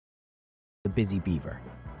busy beaver.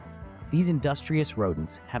 These industrious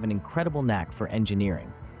rodents have an incredible knack for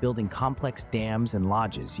engineering, building complex dams and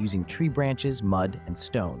lodges using tree branches, mud, and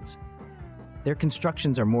stones. Their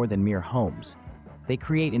constructions are more than mere homes. They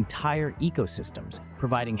create entire ecosystems,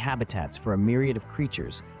 providing habitats for a myriad of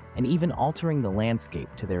creatures and even altering the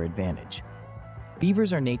landscape to their advantage.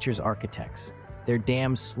 Beavers are nature's architects, their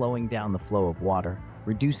dams slowing down the flow of water,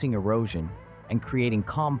 reducing erosion, and creating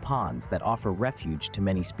calm ponds that offer refuge to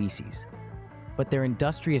many species. But their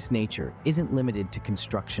industrious nature isn't limited to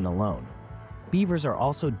construction alone. Beavers are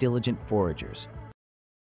also diligent foragers,